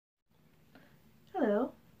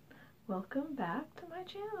welcome back to my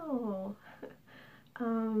channel.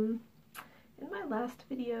 In my last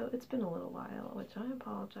video, it's been a little while, which I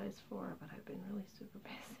apologize for, but I've been really super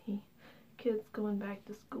busy. Kids going back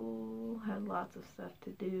to school, had lots of stuff to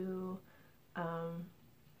do.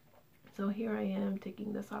 So here I am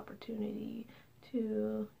taking this opportunity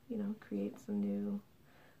to, create some new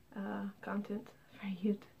content for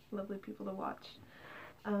you lovely people to watch.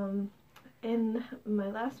 In my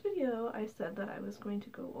last video, I said that I was going to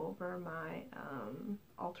go over my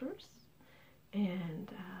altars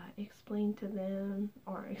and explain to them,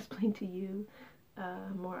 or explain to you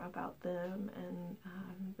more about them and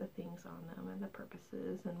the things on them and the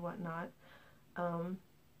purposes and whatnot.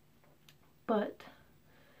 But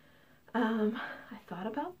I thought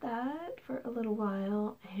about that for a little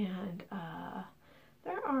while, and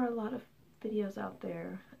there are a lot of videos out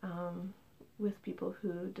there with people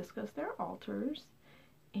who discuss their altars,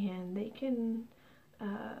 and they can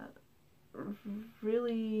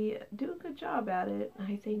really do a good job at it.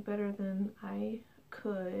 I think better than I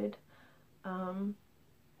could, and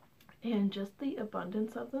just the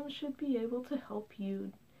abundance of them should be able to help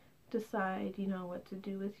you decide, what to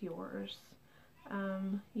do with yours.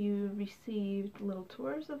 You received little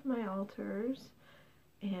tours of my altars,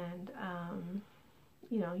 and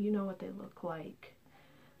you know what they look like.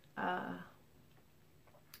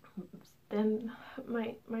 Then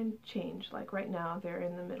mine changed. Like right now, they're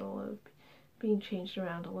in the middle of being changed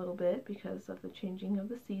around a little bit because of the changing of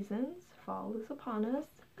the seasons. Fall is upon us.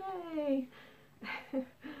 Yay!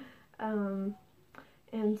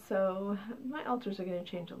 And so my altars are going to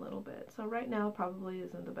change a little bit. So right now probably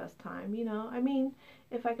isn't the best time, I mean,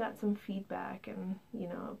 if I got some feedback and,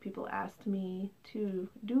 people asked me to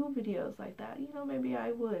do videos like that, maybe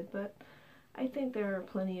I would. But I think there are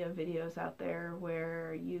plenty of videos out there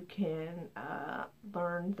where you can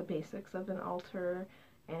learn the basics of an altar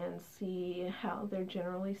and see how they're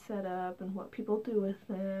generally set up and what people do with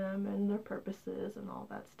them and their purposes and all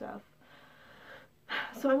that stuff.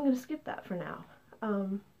 So I'm going to skip that for now.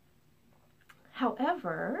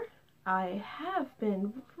 However, I have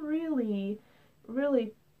been really,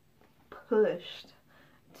 really pushed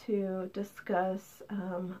to discuss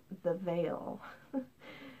the veil.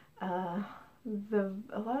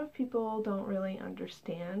 A lot of people don't really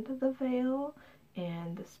understand the veil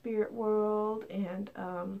and the spirit world, and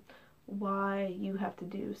why you have to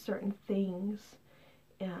do certain things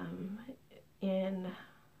in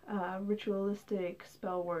ritualistic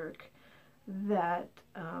spell work that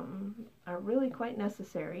are really quite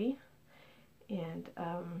necessary, and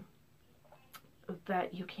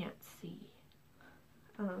that you can't see.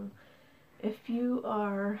 If you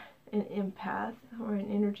are an empath or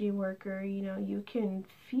an energy worker, you can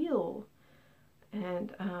feel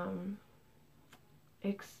and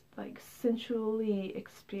sensually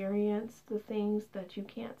experience the things that you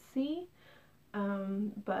can't see.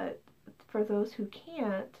 But for those who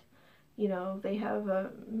can't, they have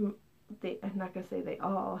I'm not going to say they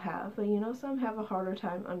all have, but some have a harder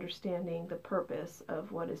time understanding the purpose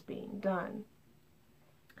of what is being done.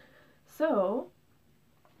 So,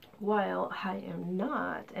 while I am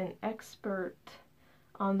not an expert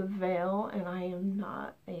on the veil, and I am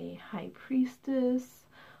not a high priestess,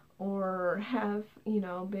 or have,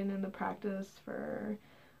 been in the practice for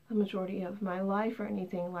the majority of my life or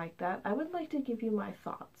anything like that, I would like to give you my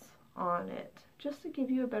thoughts on it, just to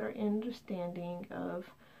give you a better understanding of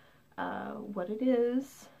what it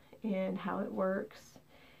is and how it works,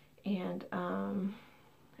 and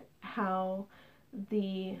how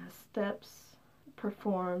the steps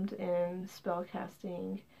performed in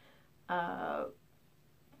spellcasting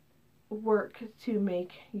work to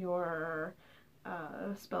make your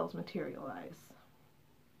spells materialize.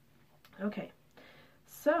 Okay,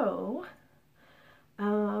 so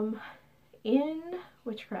in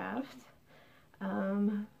witchcraft,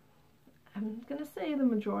 I'm going to say the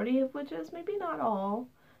majority of witches, maybe not all,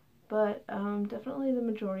 but definitely the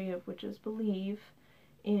majority of witches believe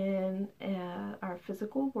in our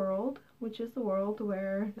physical world, which is the world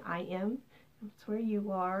where I am. It's where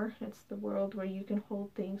you are. It's the world where you can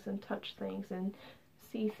hold things and touch things and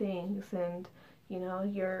see things, and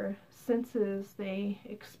your senses, they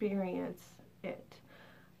experience it.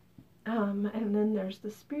 And then there's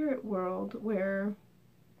the spirit world, where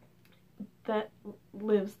that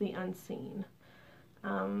lives the unseen.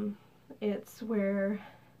 It's where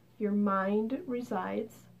your mind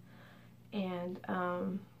resides, and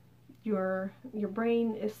your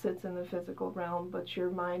brain sits in the physical realm, but your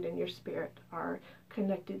mind and your spirit are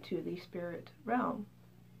connected to the spirit realm.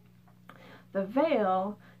 The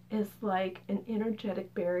veil is like an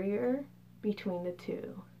energetic barrier between the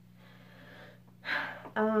two.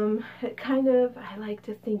 It kind of, I like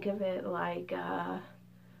to think of it like a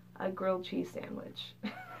grilled cheese sandwich.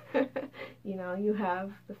 You know, you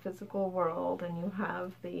have the physical world and you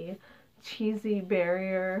have the cheesy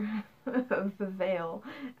barrier of the veil,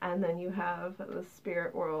 and then you have the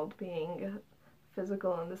spirit world being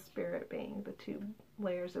physical and the spirit being the two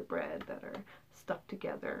layers of bread that are stuck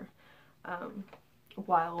together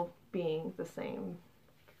while being the same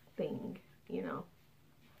thing, you know.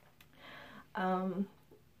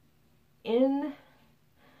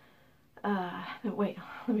 Wait,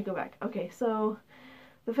 let me go back. Okay, so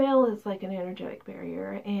the veil is like an energetic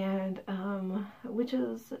barrier, and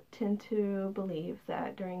witches tend to believe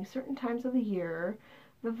that during certain times of the year,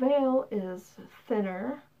 the veil is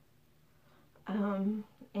thinner, and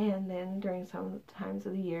then during some times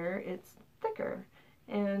of the year, it's thicker.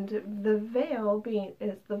 And the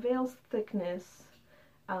veil's thickness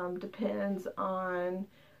depends on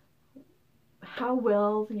how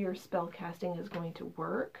well your spell casting is going to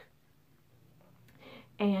work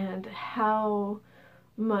and how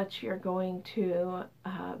much you're going to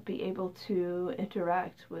be able to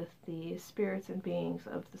interact with the spirits and beings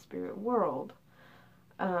of the spirit world.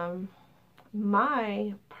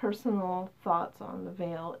 My personal thoughts on the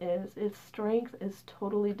veil is its strength is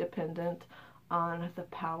totally dependent on the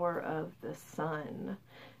power of the sun,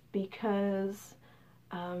 because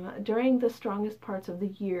during the strongest parts of the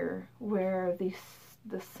year, where the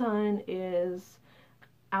sun is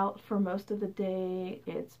out for most of the day,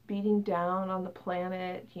 it's beating down on the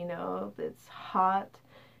planet, you know, it's hot,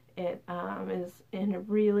 it is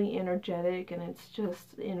really energetic, and it's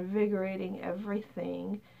just invigorating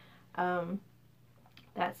everything.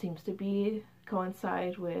 That seems to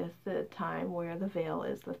coincide with the time where the veil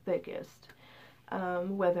is the thickest.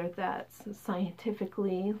 Whether that's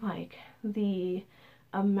scientifically, like the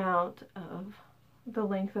amount of the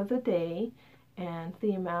length of the day and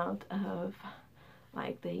the amount of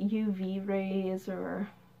like the UV rays, or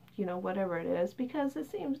you know, whatever it is, because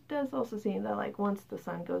it does also seem that like once the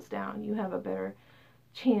sun goes down, you have a better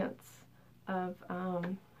chance of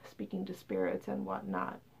speaking to spirits and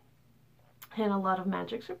whatnot. And a lot of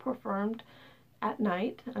magics are performed at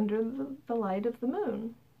night under the light of the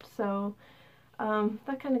moon, so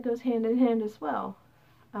that kind of goes hand in hand as well.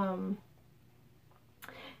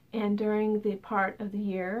 And during the part of the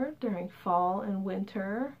year, during fall and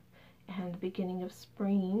winter and the beginning of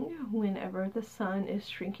spring, whenever the sun is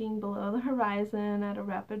shrinking below the horizon at a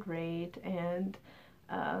rapid rate, and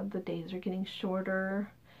the days are getting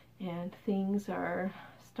shorter and things are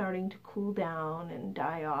starting to cool down and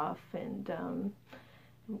die off and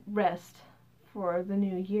rest for the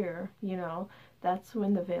new year, you know, that's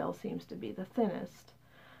when the veil seems to be the thinnest.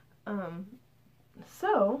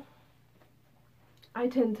 So I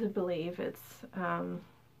tend to believe it's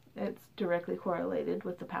directly correlated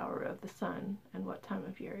with the power of the sun and what time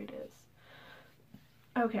of year it is.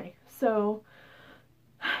 Okay, so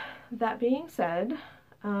that being said,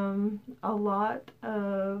 a lot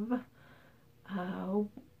of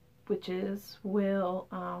witches will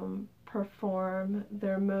perform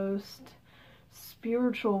their most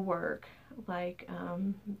spiritual work, like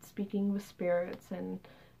speaking with spirits and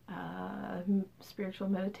spiritual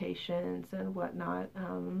meditations and whatnot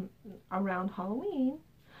around Halloween,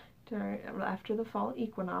 after the fall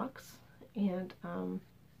equinox, and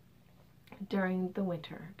during the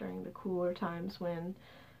winter, during the cooler times when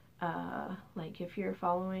like if you're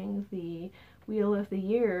following the wheel of the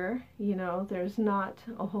year, you know, there's not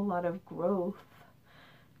a whole lot of growth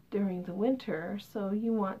during the winter, so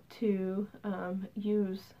you want to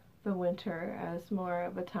use the winter as more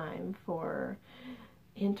of a time for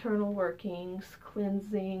internal workings,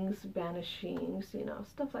 cleansings, banishings, you know,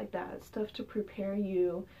 stuff like that, stuff to prepare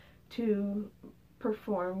you to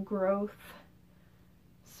perform growth,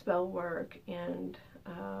 spell work, and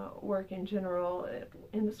work in general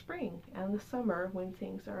in the spring and the summer when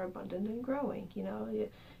things are abundant and growing. You know,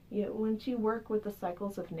 once you work with the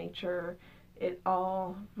cycles of nature, it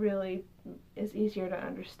all really is easier to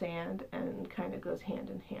understand and kind of goes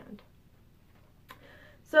hand in hand.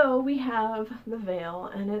 So we have the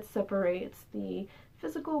veil, and it separates the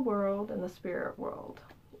physical world and the spirit world.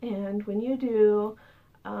 And when you do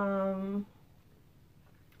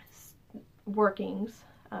workings,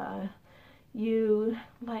 you,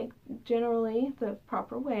 like, generally the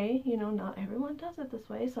proper way, you know, not everyone does it this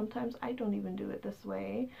way. Sometimes I don't even do it this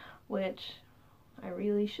way, which I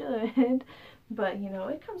really should, but, you know,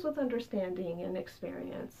 it comes with understanding and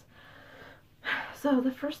experience. So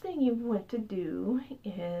the first thing you want to do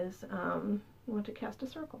is you want to cast a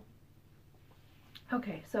circle.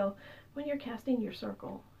 Okay, so when you're casting your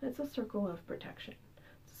circle, it's a circle of protection.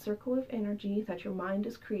 It's a circle of energy that your mind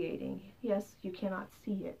is creating. Yes, you cannot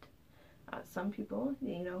see it. Some people,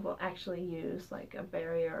 will actually use like a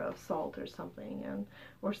barrier of salt or something,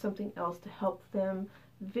 or something else to help them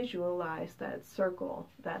visualize that circle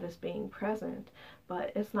that is being present.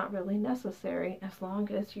 But it's not really necessary as long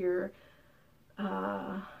as your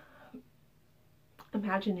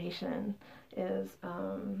imagination is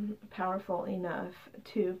powerful enough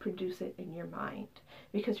to produce it in your mind,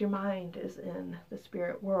 because your mind is in the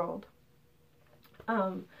spirit world.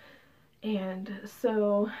 And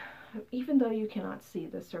so even though you cannot see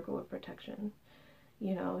the circle of protection,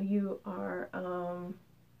 you are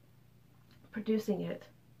producing it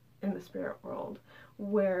in the spirit world,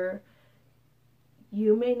 where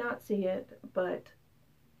you may not see it, but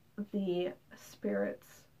the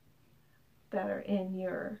spirits that are in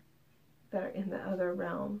the other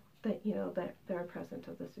realm, that that are present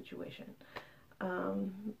of the situation.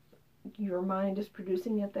 Your mind is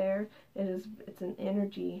producing it there. It's an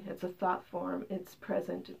energy, it's a thought form, it's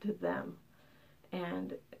present to them.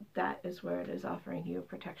 And that is where it is offering you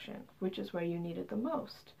protection, which is where you need it the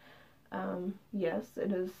most. Yes,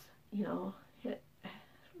 it is,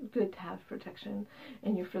 good to have protection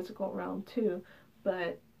in your physical realm too,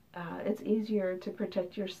 but it's easier to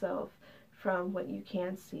protect yourself from what you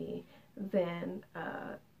can see than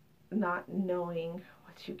not knowing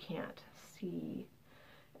what you can't see.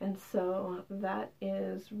 And so that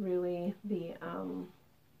is really the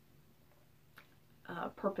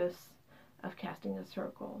purpose of casting a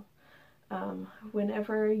circle.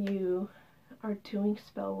 Whenever you are doing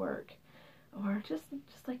spell work, or just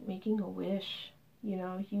like making a wish, you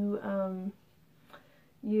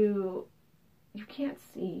can't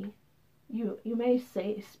see. You may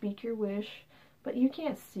speak your wish, but you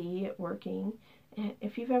can't see it working. And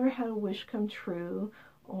if you've ever had a wish come true,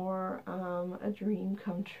 or a dream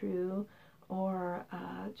come true, or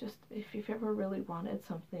just if you've ever really wanted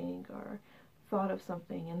something or thought of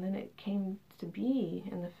something and then it came to be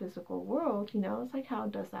in the physical world, it's like, how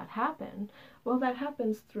does that happen? Well, that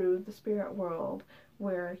happens through the spirit world,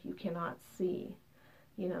 where you cannot see.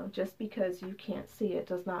 Just because you can't see it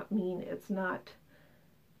does not mean it's not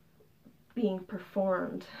being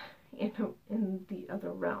performed in the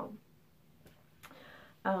other realm.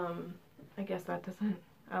 I guess that doesn't,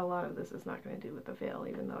 a lot of this is not going to do with the veil,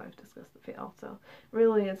 even though I've discussed the veil. So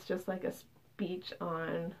really it's just like a speech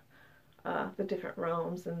on the different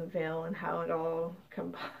realms and the veil and how it all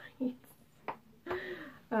combines.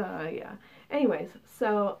 Yeah. Anyways,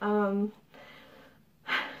 so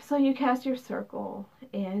you cast your circle,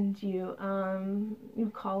 and you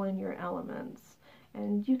call in your elements,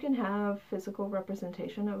 and you can have physical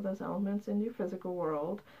representation of those elements in your physical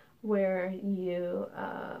world, where you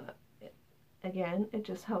again, it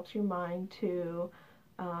just helps your mind to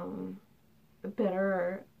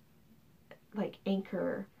better like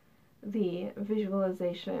anchor the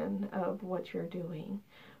visualization of what you're doing,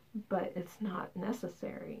 but it's not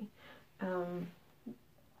necessary.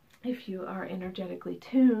 If you are energetically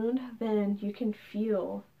tuned, then you can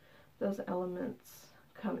feel those elements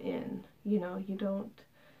come in. You don't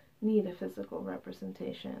need a physical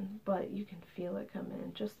representation, but you can feel it come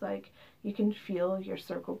in, just like you can feel your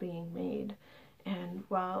circle being made. And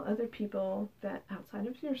while other people that outside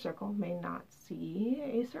of your circle may not see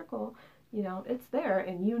a circle, it's there,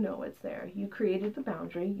 and it's there. You created the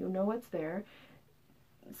boundary, it's there.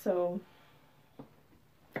 So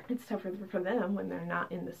it's tougher for them when they're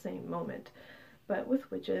not in the same moment. But with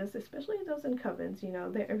witches, especially those in covens,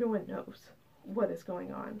 everyone knows what is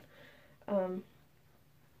going on.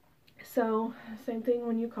 So same thing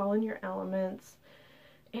when you call in your elements,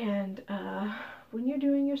 and when you're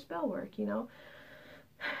doing your spell work,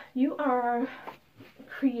 you are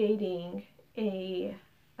creating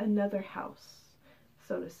another house,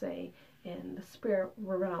 so to say, in the spirit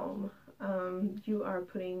realm. You are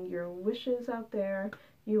putting your wishes out there.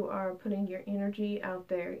 You are putting your energy out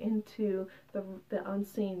there into the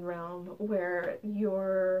unseen realm, where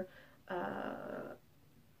your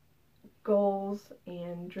goals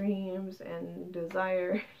and dreams and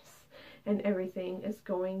desires and everything is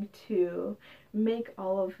going to make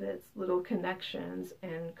all of its little connections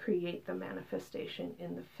and create the manifestation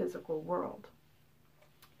in the physical world.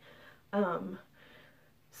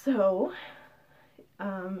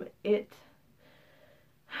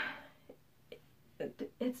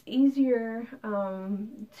 It's easier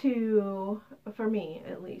for me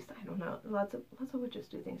at least, I don't know, lots of witches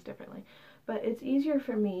do things differently, but it's easier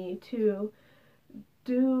for me to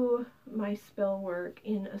do my spell work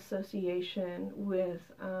in association with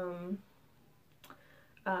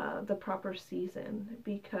the proper season,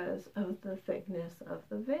 because of the thickness of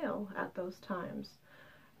the veil at those times.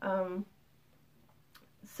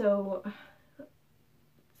 So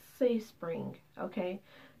say spring, okay?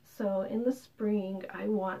 So in the spring, I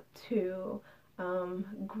want to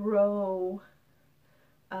grow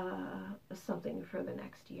something for the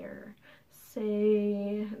next year.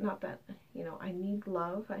 Say, not that, you know, I need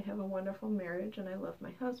love. I have a wonderful marriage and I love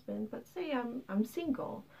my husband, but say I'm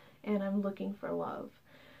single and I'm looking for love.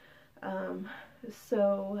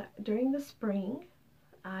 So during the spring,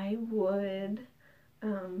 I would,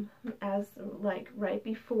 as like right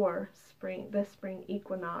before spring, the spring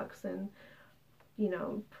equinox, and you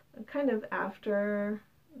know, kind of after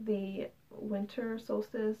the winter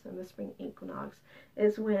solstice and the spring equinox,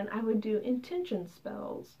 is when I would do intention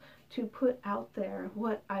spells to put out there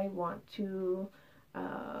what I want to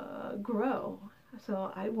grow.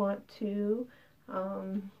 So I want to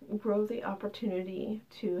grow the opportunity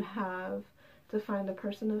to find the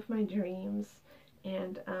person of my dreams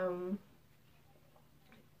and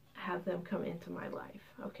have them come into my life,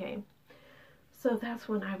 okay? So that's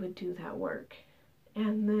when I would do that work.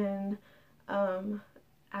 And then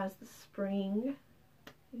as the spring,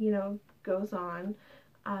 you know, goes on,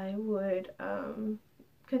 I would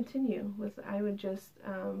continue with, I would just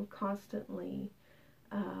constantly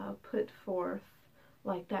put forth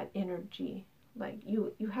like that energy. Like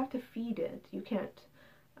you have to feed it. You can't,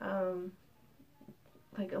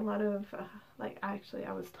 like a lot of, like actually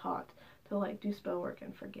I was taught to like do spell work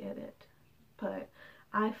and forget it. But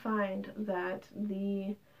I find that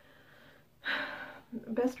the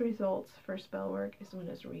best results for spell work is when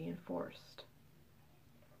it's reinforced.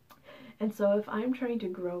 And so if I'm trying to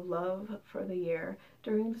grow love for the year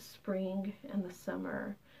during the spring and the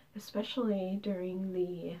summer, especially during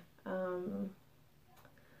the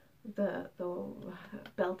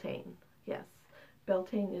Beltane, yes,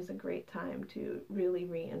 Beltane is a great time to really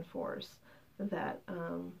reinforce that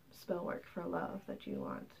spell work for love that you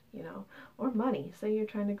want, you know, or money. Say you're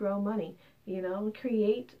trying to grow money, you know,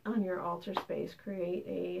 create on your altar space, create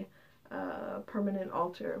a permanent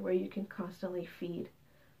altar where you can constantly feed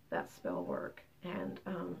that spell work, and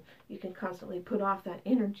you can constantly put off that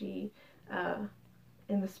energy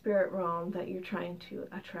in the spirit realm that you're trying to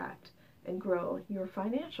attract and grow your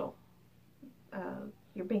financial,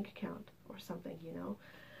 your bank account or something, you know.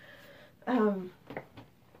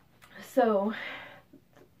 So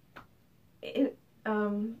it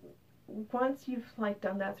once you've like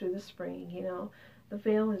done that through the spring, you know, the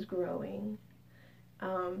veil is growing.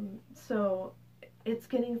 So it's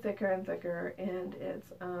getting thicker and thicker, and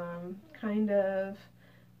it's kind of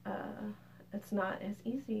it's not as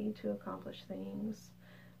easy to accomplish things.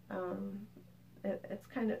 It's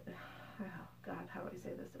kind of, oh God, how do I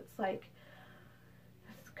say this?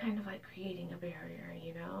 It's kind of like creating a barrier,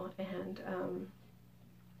 you know, and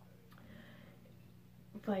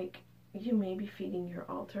like you may be feeding your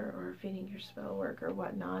altar or feeding your spell work or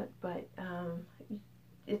whatnot, but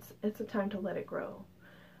it's a time to let it grow.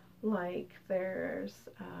 Like there's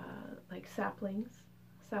like saplings.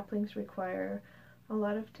 Saplings require a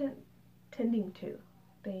lot of tending to.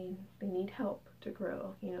 They need help to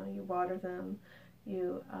grow. You know, you water them,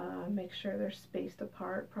 you make sure they're spaced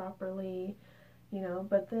apart properly, you know,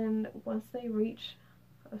 but then once they reach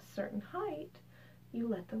a certain height, you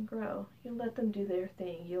let them grow. You let them do their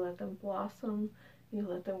thing. You let them blossom. You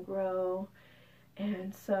let them grow.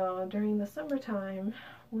 And so during the summertime,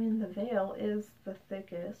 when the veil is the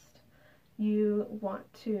thickest, you want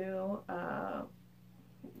to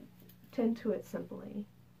tend to it simply,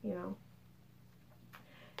 you know,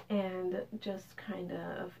 and just kind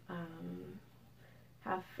of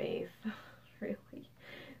have faith, really,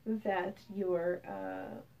 that you're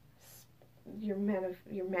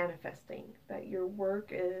manifesting, that your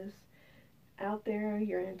work is out there,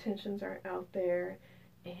 your intentions are out there,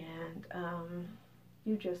 and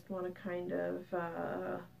you just want to kind of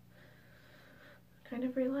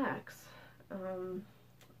relax.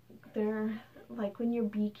 They're like when you're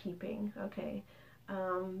beekeeping, okay,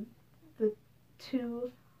 the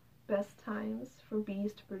two best times for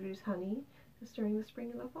bees to produce honey is during the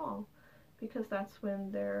spring and the fall, because that's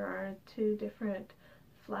when there are two different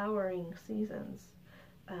flowering seasons.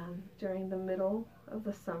 During the middle of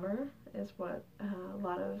the summer is what a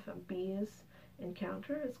lot of bees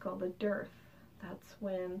encounter. It's called a dearth. That's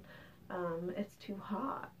when it's too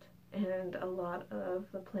hot and a lot of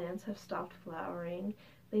the plants have stopped flowering.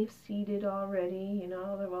 They've seeded already, you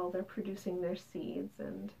know, they're producing their seeds,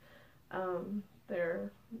 and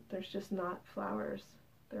there's just not flowers.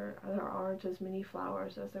 There aren't as many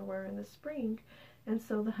flowers as there were in the spring, and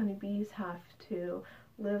so the honeybees have to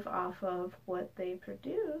live off of what they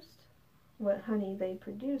produced, what honey they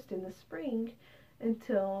produced in the spring,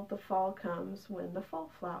 until the fall comes when the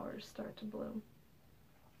fall flowers start to bloom.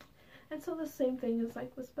 And so the same thing is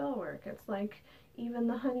like with spell work. It's like even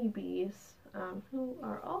the honeybees, who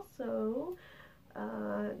are also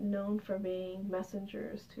known for being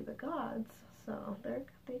messengers to the gods, so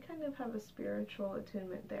they kind of have a spiritual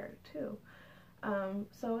attunement there too.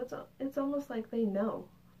 So it's almost like they know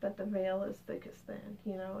that the veil is thickest thin.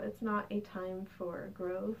 You know, it's not a time for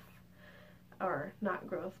growth, or not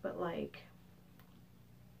growth, but like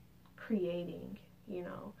creating. You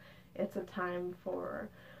know, it's a time for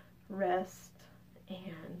rest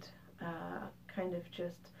and kind of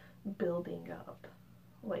just building up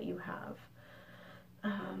what you have.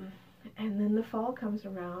 And then the fall comes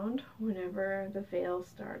around whenever the veil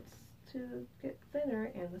starts to get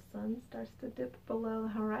thinner and the sun starts to dip below the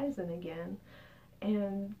horizon again.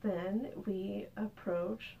 And then we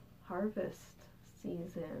approach harvest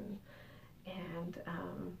season. And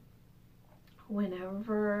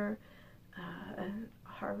whenever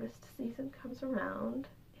harvest season comes around,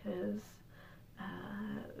 it is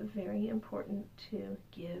very important to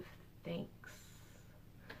give thanks.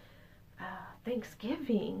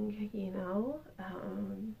 Thanksgiving, you know,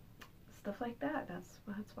 stuff like that. That's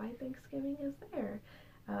why Thanksgiving is there.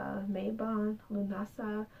 Mabon,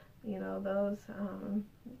 Lunasa, you know,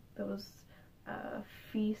 those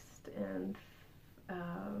feast and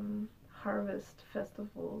harvest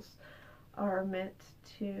festivals are meant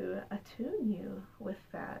to attune you with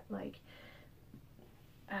that. Like,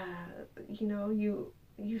 you know, you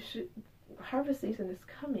should. Harvest season is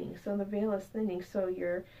coming, so the veil is thinning. So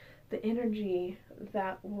the energy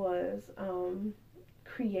that was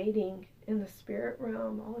creating in the spirit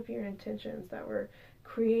realm, all of your intentions that were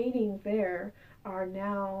creating there are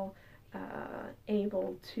now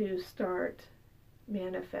able to start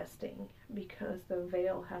manifesting because the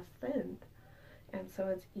veil has thinned. And so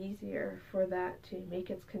it's easier for that to make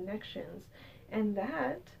its connections. And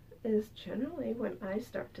that is generally when I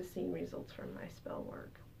start to see results from my spell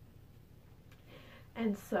work.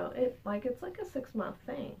 And so it's like a 6-month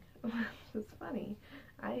thing. It's funny.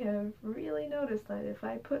 I have really noticed that if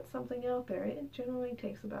I put something out there, it generally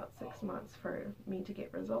takes about 6 months for me to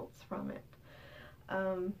get results from it.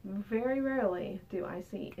 Very rarely do I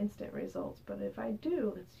see instant results, but if I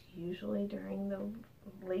do, it's usually during the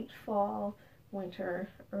late fall, winter,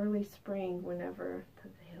 early spring, whenever the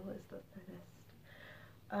veil is the thinnest.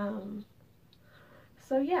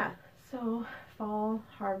 So fall,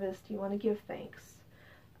 harvest, you want to give thanks.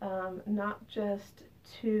 Not just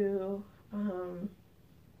to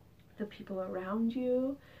the people around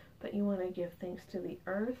you, but you want to give thanks to the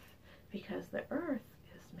earth, because the earth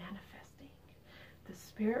is manifesting. The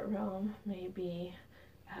spirit realm may be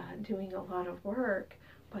doing a lot of work,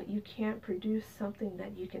 but you can't produce something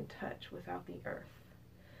that you can touch without the earth.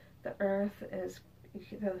 The earth is,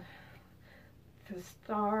 the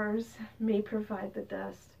stars may provide the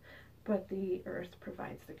dust, but the earth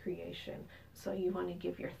provides the creation. So you want to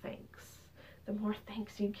give your thanks. The more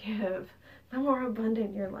thanks you give, the more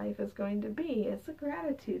abundant your life is going to be. It's a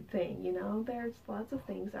gratitude thing, you know. There's lots of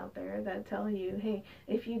things out there that tell you, hey,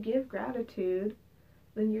 if you give gratitude,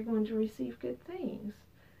 then you're going to receive good things.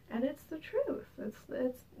 And it's the truth.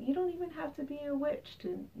 It's you don't even have to be a witch to,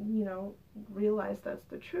 you know, realize that's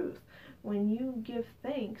the truth. When you give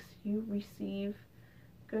thanks, you receive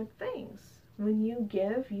good things. When you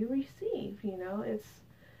give, you receive, you know.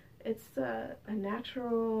 It's a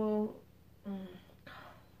natural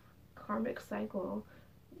karmic cycle,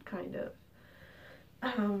 kind of.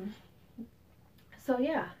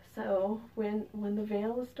 So when the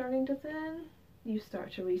veil is starting to thin, you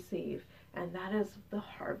start to receive, and that is the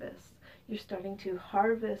harvest. You're starting to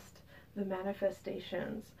harvest the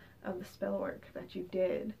manifestations of the spell work that you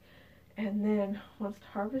did. And then once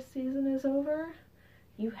harvest season is over,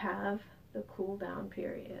 you have the cool down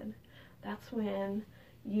period. That's when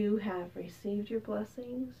you have received your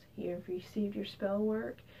blessings, you have received your spell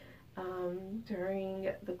work.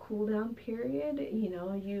 During the cool down period, you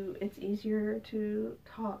know, it's easier to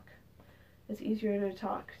talk. It's easier to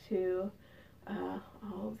talk to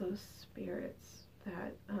all of those spirits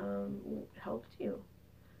that helped you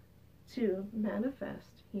to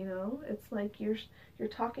manifest. You know, it's like you're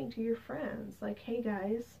talking to your friends, like, hey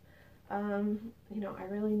guys, you know, I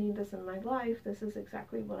really need this in my life. This is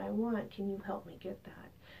exactly what I want. Can you help me get that?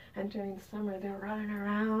 And during the summer, they're running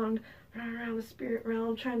around the spirit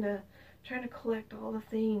realm, trying to collect all the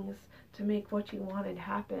things to make what you wanted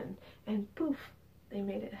happen. And poof, they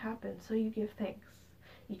made it happen. So you give thanks.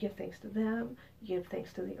 You give thanks to them. You give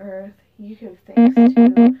thanks to the earth. You give thanks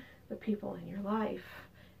to the people in your life.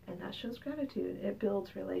 and that shows gratitude. It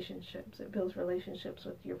builds relationships. It builds relationships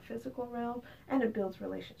with your physical realm, and it builds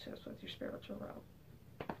relationships with your spiritual realm.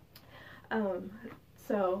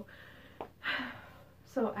 So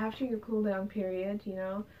after your cool down period, you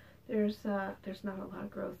know, there's not a lot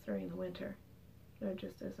of growth during the winter. There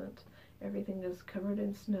just isn't. Everything is covered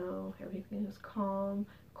in snow. Everything is calm,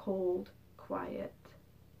 cold, quiet.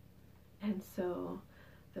 And so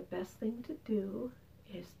the best thing to do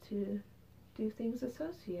is to do things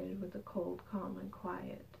associated with the cold, calm, and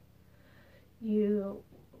quiet. You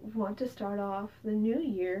want to start off the new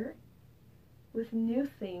year with new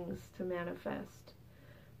things to manifest.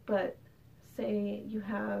 But say you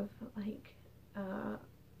have like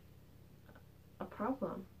a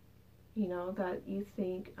problem, you know, that you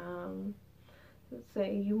think,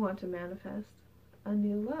 say you want to manifest a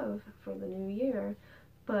new love for the new year,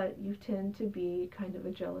 but you tend to be kind of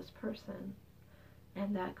a jealous person,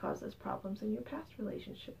 and that causes problems in your past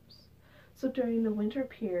relationships. So during the winter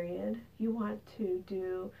period, you want to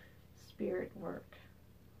do spirit work,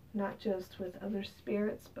 not just with other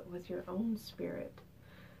spirits, but with your own spirit.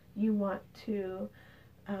 You want to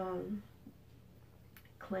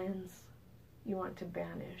cleanse. You want to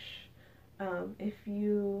banish. If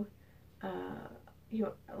you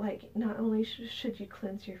like, not only should you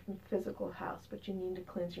cleanse your physical house, but you need to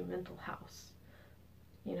cleanse your mental house.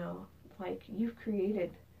 You know, like, you've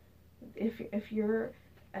created, if you're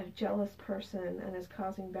a jealous person and is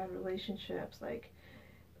causing bad relationships, like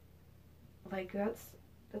that's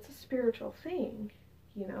a spiritual thing.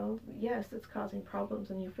 You know, yes, it's causing problems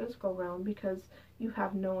in your physical realm because you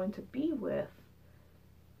have no one to be with,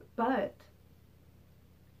 but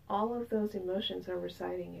all of those emotions are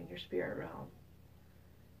residing in your spirit realm.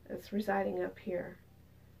 It's residing up here.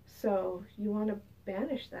 So you want to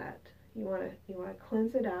banish that. You want to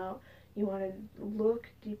cleanse it out. You want to look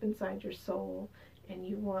deep inside your soul, and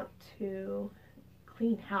you want to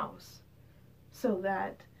clean house so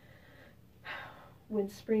that when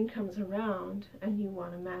spring comes around and you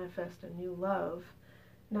want to manifest a new love,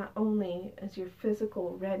 not only is your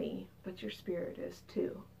physical ready, but your spirit is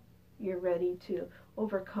too. You're ready to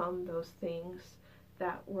overcome those things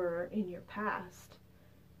that were in your past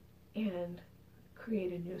and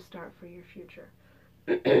create a new start for your future.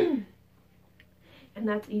 And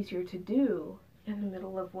that's easier to do in the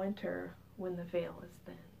middle of winter when the veil is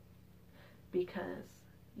thin, because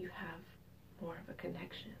you have more of a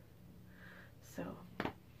connection. So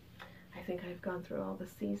I think I've gone through all the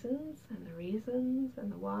seasons and the reasons and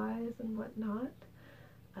the whys and whatnot.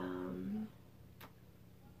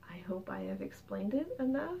 I hope I have explained it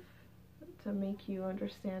enough to make you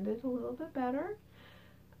understand it a little bit better.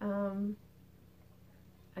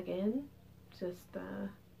 Again, just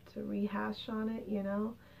to rehash on it, you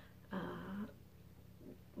know,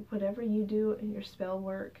 whatever you do in your spell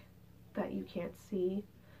work that you can't see,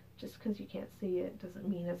 just because you can't see it doesn't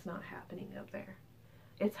mean it's not happening up there.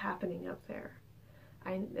 It's happening up there.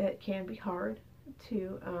 It can be hard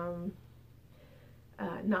to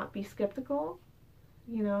not be skeptical,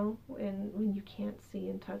 you know, when you can't see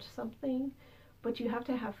and touch something, but you have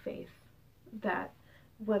to have faith that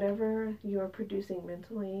whatever you're producing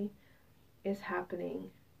mentally is happening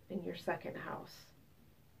in your second house.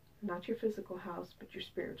 Not your physical house, but your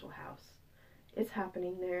spiritual house. It's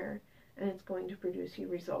happening there, and it's going to produce you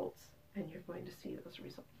results, and you're going to see those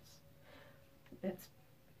results. It's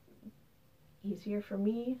easier for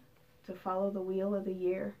me to follow the wheel of the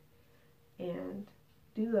year and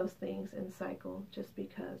do those things in cycle just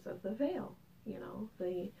because of the veil. You know,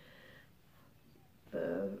 the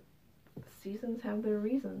seasons have their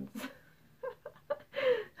reasons.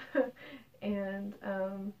 And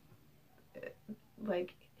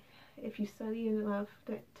like, if you study it enough,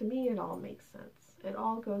 to me it all makes sense. It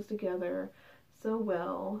all goes together so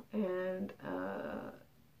well, and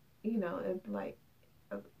you know,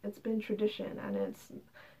 it's been tradition, and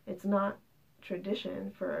it's not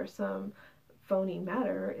tradition for some phony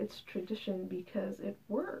matter. It's tradition because it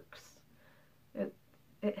works.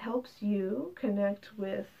 It helps you connect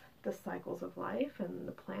with the cycles of life and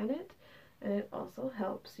the planet, and it also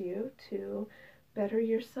helps you to better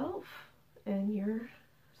yourself and your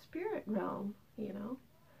spirit realm, you know,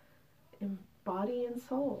 in body and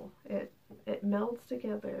soul. It melds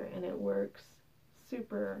together, and it works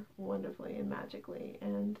super wonderfully and magically.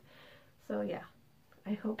 And so yeah,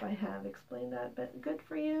 I hope I have explained that, but good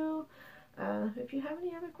for you. If you have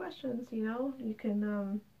any other questions, you know, you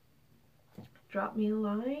can drop me a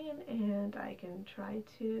line, and I can try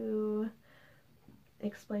to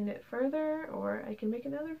explain it further, or I can make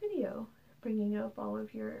another video bringing up all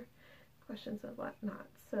of your questions and whatnot.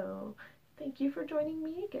 So Thank you for joining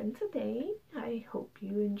me again today. I hope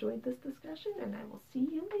you enjoyed this discussion, and I will see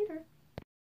you later.